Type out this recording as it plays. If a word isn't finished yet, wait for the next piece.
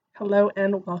Hello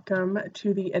and welcome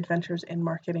to the Adventures in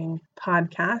Marketing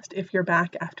podcast. If you're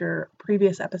back after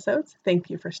previous episodes, thank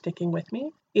you for sticking with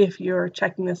me. If you're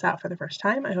checking this out for the first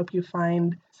time, I hope you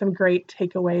find some great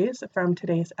takeaways from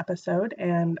today's episode,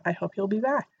 and I hope you'll be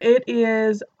back. It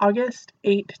is August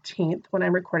 18th when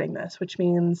I'm recording this, which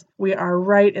means we are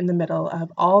right in the middle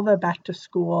of all the back to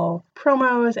school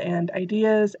promos and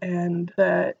ideas, and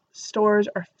the stores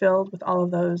are filled with all of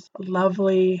those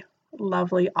lovely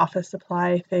office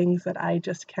supply things that I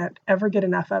just can't ever get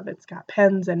enough of. It's got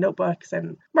pens and notebooks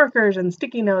and markers and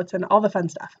sticky notes and all the fun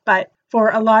stuff. But for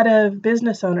a lot of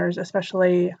business owners,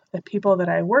 especially the people that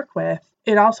I work with,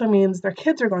 it also means their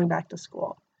kids are going back to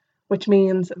school, which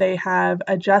means they have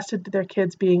adjusted to their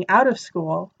kids being out of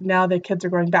school. Now the kids are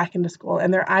going back into school,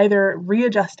 and they're either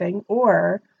readjusting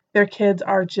or their kids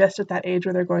are just at that age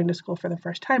where they're going to school for the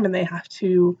first time, and they have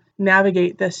to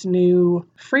navigate this new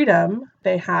freedom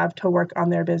they have to work on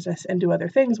their business and do other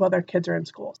things while their kids are in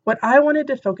school. What I wanted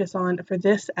to focus on for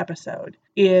this episode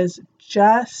is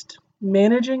just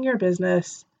managing your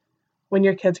business when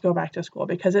your kids go back to school,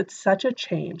 because it's such a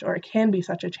change, or it can be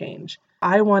such a change.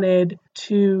 I wanted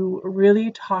to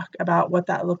really talk about what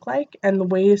that looked like and the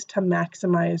ways to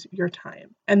maximize your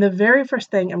time. And the very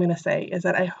first thing I'm going to say is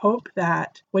that I hope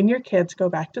that when your kids go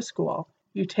back to school,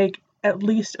 you take at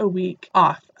least a week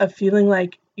off of feeling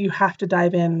like you have to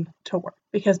dive in to work,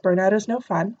 because burnout is no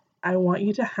fun. I want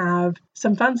you to have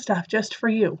some fun stuff just for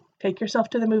you. Take yourself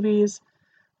to the movies,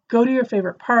 go to your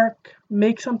favorite park,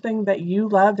 make something that you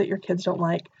love that your kids don't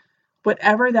like.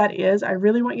 Whatever that is, I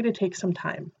really want you to take some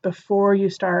time before you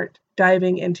start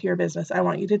diving into your business. I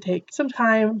want you to take some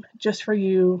time just for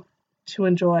you to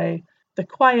enjoy the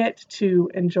quiet, to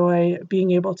enjoy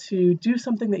being able to do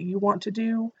something that you want to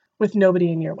do with nobody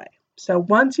in your way. So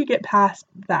once you get past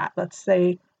that, let's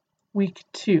say week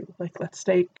 2, let's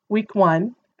take week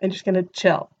 1 and just going to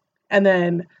chill. And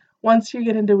then once you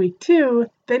get into week 2,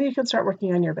 then you can start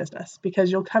working on your business,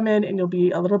 because you'll come in and you'll be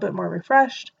a little bit more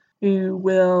refreshed. You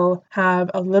will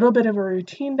have a little bit of a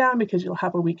routine down because you'll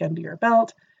have a week under your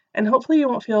belt. And hopefully you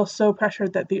won't feel so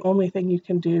pressured that the only thing you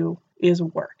can do is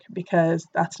work, because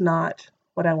that's not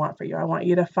what I want for you. I want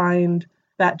you to find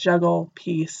that juggle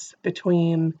piece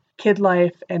between kid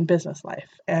life and business life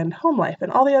and home life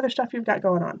and all the other stuff you've got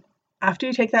going on. After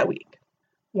you take that week,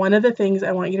 one of the things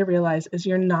I want you to realize is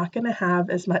you're not going to have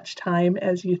as much time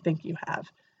as you think you have.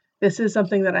 This is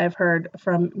something that I've heard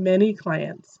from many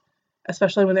clients,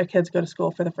 especially when their kids go to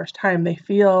school for the first time. They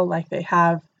feel like they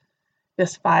have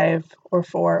this 5 or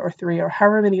 4 or 3 or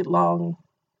however many long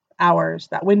hours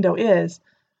that window is.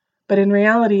 But in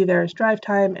reality, there's drive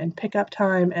time and pickup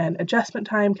time and adjustment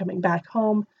time coming back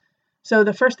home. So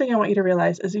the first thing I want you to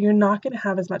realize is that you're not going to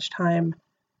have as much time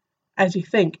as you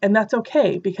think. And that's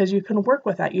okay, because you can work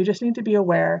with that. You just need to be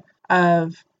aware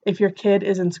of, if your kid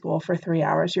is in school for 3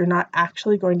 hours, you're not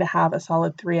actually going to have a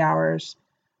solid 3 hours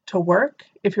to work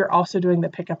if you're also doing the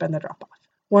pickup and the drop off.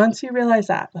 Once you realize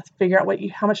that, let's figure out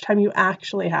how much time you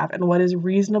actually have and what is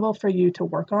reasonable for you to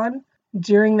work on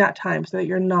during that time so that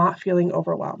you're not feeling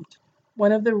overwhelmed.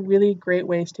 One of the really great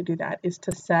ways to do that is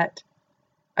to set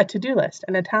a to-do list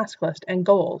and a task list and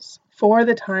goals for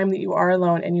the time that you are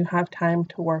alone and you have time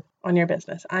to work on your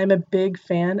business. I'm a big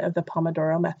fan of the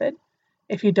Pomodoro method.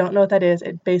 If you don't know what that is,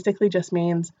 it basically just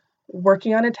means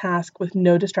working on a task with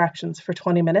no distractions for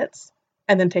 20 minutes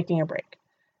and then taking a break.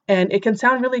 And it can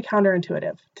sound really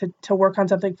counterintuitive to work on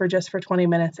something for 20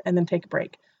 minutes and then take a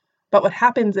break. But what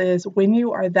happens is, when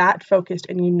you are that focused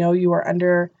and you know you are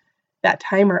under that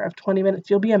timer of 20 minutes,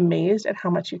 you'll be amazed at how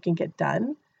much you can get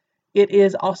done. It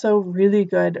is also really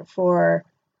good or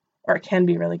it can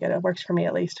be really good, it works for me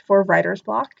at least, for writer's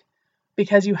block,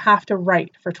 because you have to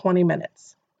write for 20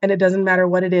 minutes. And it doesn't matter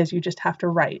what it is, you just have to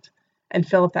write and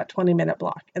fill up that 20-minute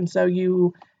block. And so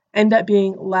you end up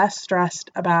being less stressed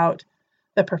about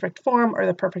the perfect form or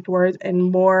the perfect words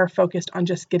and more focused on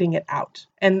just getting it out.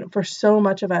 And for so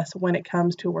much of us, when it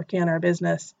comes to working on our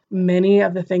business, many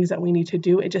of the things that we need to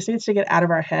do, it just needs to get out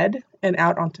of our head and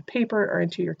out onto paper or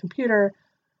into your computer,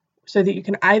 so that you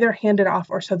can either hand it off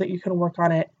or so that you can work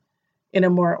on it in a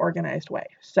more organized way.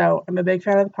 So I'm a big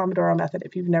fan of the Pomodoro method.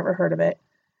 If you've never heard of it,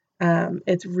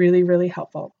 it's really, really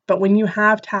helpful. But when you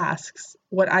have tasks,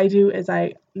 what I do is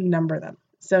I number them.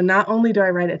 So not only do I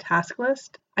write a task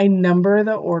list, I number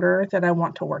the order that I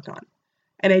want to work on.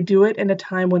 And I do it in a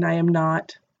time when I am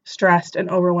not stressed and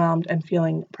overwhelmed and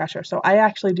feeling pressure. So I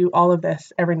actually do all of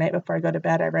this every night before I go to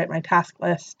bed. I write my task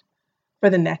list for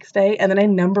the next day, and then I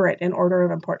number it in order of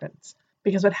importance.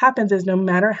 Because what happens is, no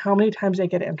matter how many times I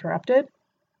get interrupted,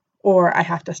 or I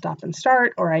have to stop and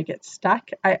start, or I get stuck,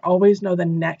 I always know the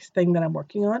next thing that I'm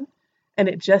working on. And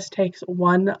it just takes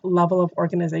one level of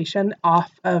organization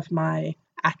off of my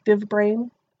active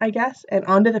brain, I guess, and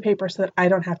onto the paper so that I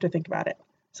don't have to think about it.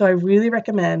 So I really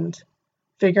recommend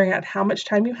figuring out how much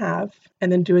time you have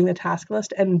and then doing the task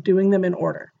list and doing them in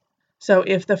order. So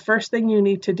if the first thing you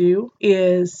need to do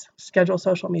is schedule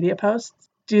social media posts,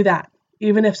 do that,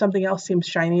 even if something else seems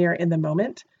shinier in the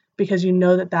moment, because you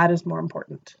know that that is more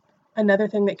important. Another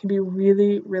thing that can be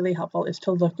really, really helpful is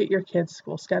to look at your kids'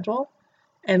 school schedule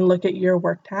and look at your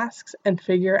work tasks and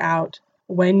figure out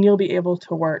when you'll be able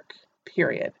to work,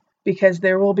 period. Because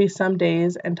there will be some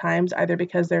days and times, either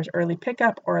because there's early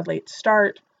pickup or a late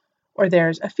start, or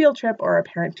there's a field trip or a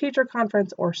parent-teacher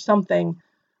conference or something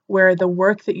where the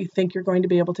work that you think you're going to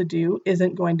be able to do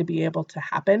isn't going to be able to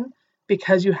happen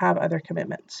because you have other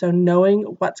commitments. So knowing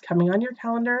what's coming on your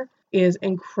calendar is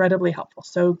incredibly helpful.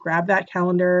 So grab that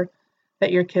calendar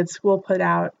that your kids' school put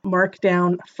out, mark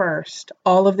down first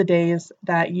all of the days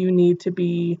that you need to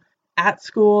be at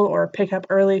school or pick up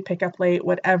early, pick up late,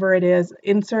 whatever it is,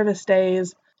 in-service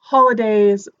days,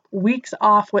 holidays, weeks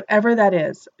off, whatever that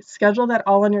is. Schedule that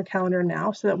all on your calendar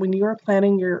now so that when you are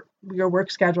planning your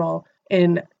work schedule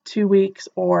in 2 weeks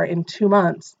or in 2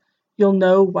 months, you'll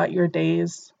know what your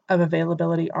days of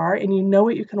availability are and you know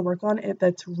what you can work on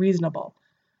that's reasonable.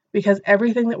 Because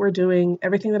everything that we're doing,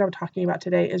 everything that I'm talking about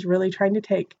today is really trying to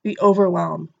take the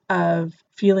overwhelm of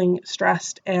feeling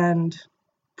stressed and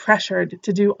pressured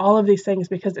to do all of these things,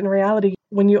 because in reality,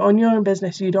 when you own your own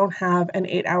business, you don't have an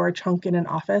 8-hour chunk in an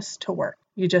office to work.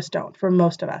 You just don't, for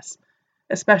most of us,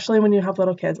 especially when you have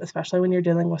little kids, especially when you're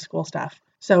dealing with school stuff.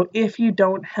 So if you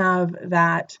don't have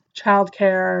that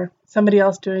childcare, somebody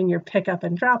else doing your pickup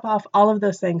and drop off, all of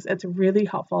those things, it's really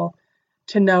helpful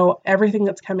to know everything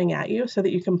that's coming at you so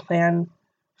that you can plan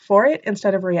for it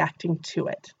instead of reacting to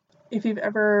it. If you've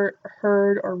ever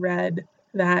heard or read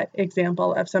that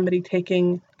example of somebody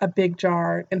taking a big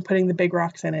jar and putting the big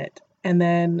rocks in it and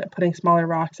then putting smaller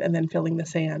rocks and then filling the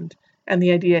sand. And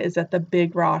the idea is that the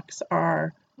big rocks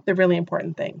are the really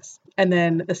important things. And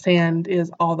then the sand is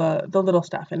all the little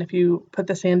stuff. And if you put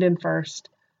the sand in first,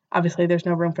 obviously there's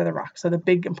no room for the rocks. So the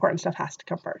big important stuff has to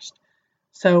come first.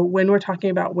 So when we're talking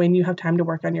about when you have time to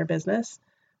work on your business,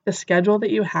 the schedule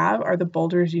that you have are the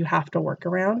boulders you have to work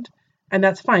around. And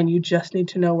that's fine. You just need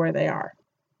to know where they are.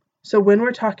 So when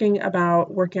we're talking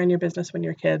about working on your business when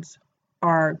your kids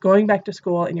are going back to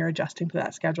school and you're adjusting to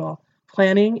that schedule,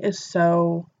 planning is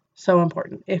so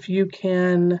important. If you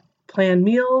can plan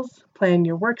meals, plan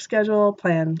your work schedule,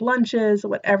 plan lunches,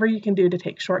 whatever you can do to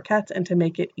take shortcuts and to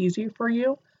make it easier for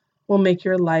you will make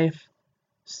your life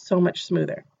so much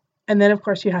smoother. And then, of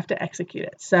course, you have to execute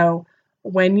it. So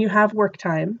when you have work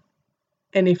time,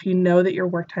 and if you know that your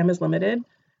work time is limited,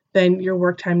 then your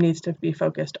work time needs to be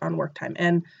focused on work time.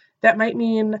 And that might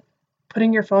mean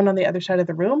putting your phone on the other side of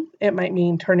the room. It might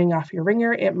mean turning off your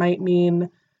ringer. It might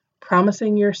mean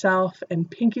promising yourself and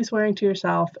pinky swearing to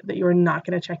yourself that you're not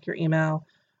going to check your email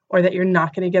or that you're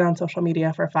not going to get on social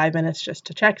media for 5 minutes just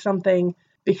to check something,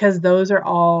 because those are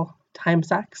all time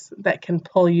sucks that can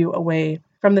pull you away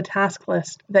from the task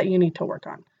list that you need to work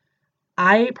on.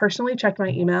 I personally check my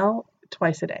email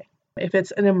twice a day. If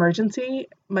it's an emergency,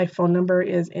 my phone number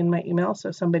is in my email,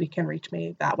 so somebody can reach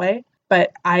me that way.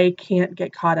 But I can't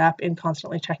get caught up in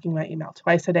constantly checking my email.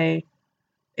 Twice a day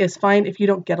is fine. If you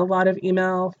don't get a lot of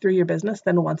email through your business,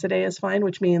 then once a day is fine,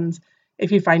 which means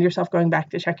if you find yourself going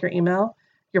back to check your email,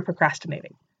 you're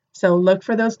procrastinating. So look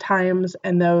for those times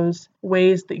and those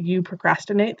ways that you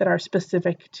procrastinate that are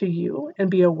specific to you and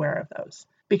be aware of those.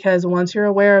 Because once you're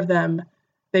aware of them,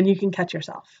 then you can catch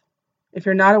yourself. If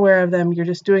you're not aware of them, you're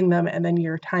just doing them and then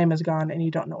your time is gone and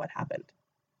you don't know what happened.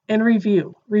 And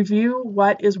review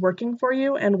what is working for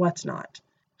you and what's not.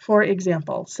 For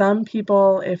example, some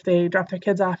people, if they drop their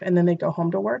kids off and then they go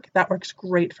home to work, that works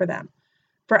great for them.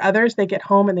 For others, they get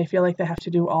home and they feel like they have to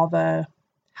do all the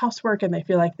housework and they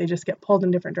feel like they just get pulled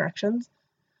in different directions.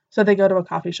 So they go to a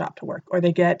coffee shop to work, or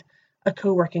they get a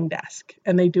co-working desk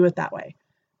and they do it that way.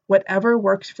 Whatever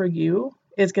works for you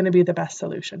is going to be the best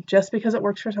solution. Just because it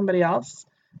works for somebody else,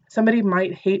 somebody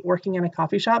might hate working in a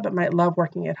coffee shop but might love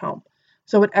working at home.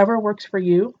 So whatever works for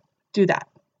you, do that.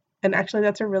 And actually,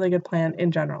 that's a really good plan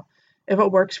in general. If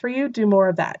it works for you, do more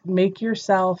of that. Make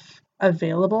yourself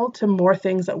available to more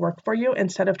things that work for you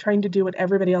instead of trying to do what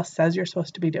everybody else says you're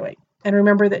supposed to be doing. And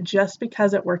remember that just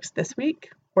because it works this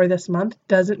week or this month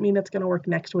doesn't mean it's going to work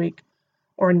next week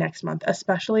or next month,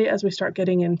 especially as we start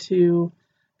getting into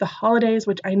the holidays,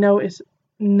 which I know is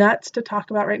nuts to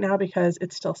talk about right now because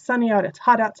it's still sunny out, it's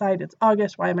hot outside, it's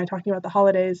August. Why am I talking about the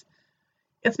holidays?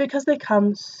 It's because they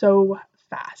come so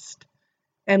fast.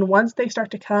 And once they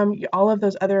start to come, all of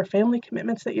those other family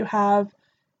commitments that you have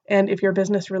And if your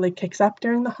business really kicks up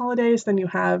during the holidays, then you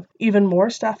have even more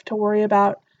stuff to worry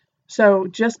about. So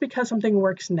just because something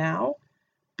works now,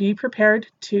 be prepared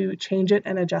to change it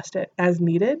and adjust it as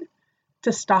needed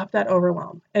to stop that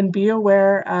overwhelm, and be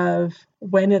aware of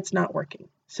when it's not working.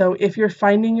 So if you're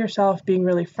finding yourself being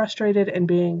really frustrated and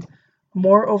being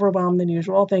more overwhelmed than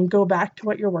usual, then go back to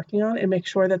what you're working on and make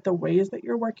sure that the ways that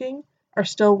you're working are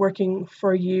still working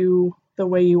for you the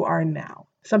way you are now.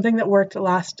 Something that worked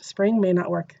last spring may not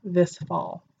work this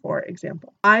fall, for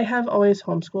example. I have always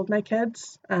homeschooled my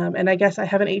kids, and I guess I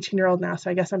have an 18-year-old now, so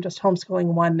I guess I'm just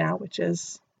homeschooling one now, which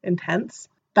is intense.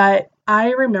 But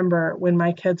I remember when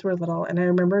my kids were little, and I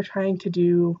remember trying to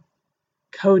do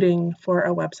coding for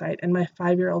a website, and my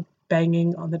 5-year-old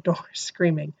banging on the door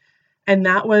screaming. And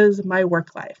that was my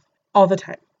work life all the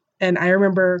time. And I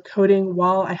remember coding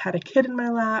while I had a kid in my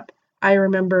lap. I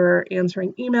remember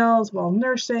answering emails while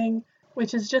nursing,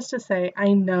 which is just to say,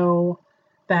 I know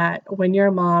that when you're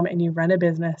a mom and you run a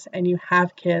business and you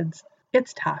have kids,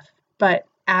 it's tough. But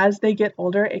as they get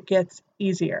older, it gets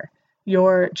easier.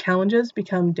 Your challenges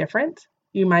become different.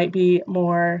 You might be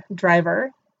more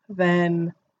driver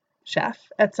than chef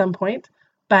at some point,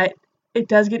 but it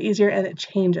does get easier and it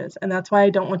changes. And that's why I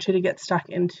don't want you to get stuck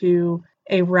into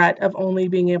a rut of only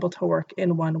being able to work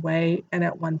in one way and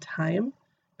at one time.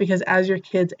 Because as your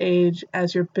kids age,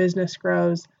 as your business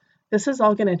grows, this is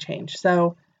all going to change.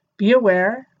 So be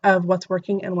aware of what's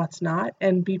working and what's not,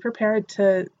 and be prepared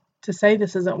to say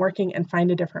this isn't working and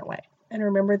find a different way. And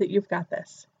remember that you've got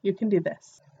this. You can do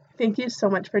this. Thank you so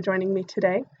much for joining me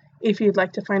today. If you'd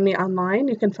like to find me online,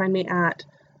 you can find me at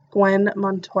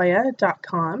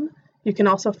gwenmontoya.com. You can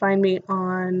also find me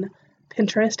on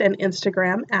Pinterest and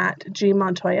Instagram at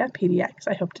gmontoyapdx.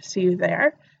 I hope to see you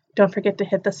there. Don't forget to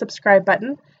hit the subscribe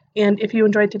button. And if you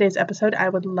enjoyed today's episode, I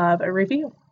would love a review.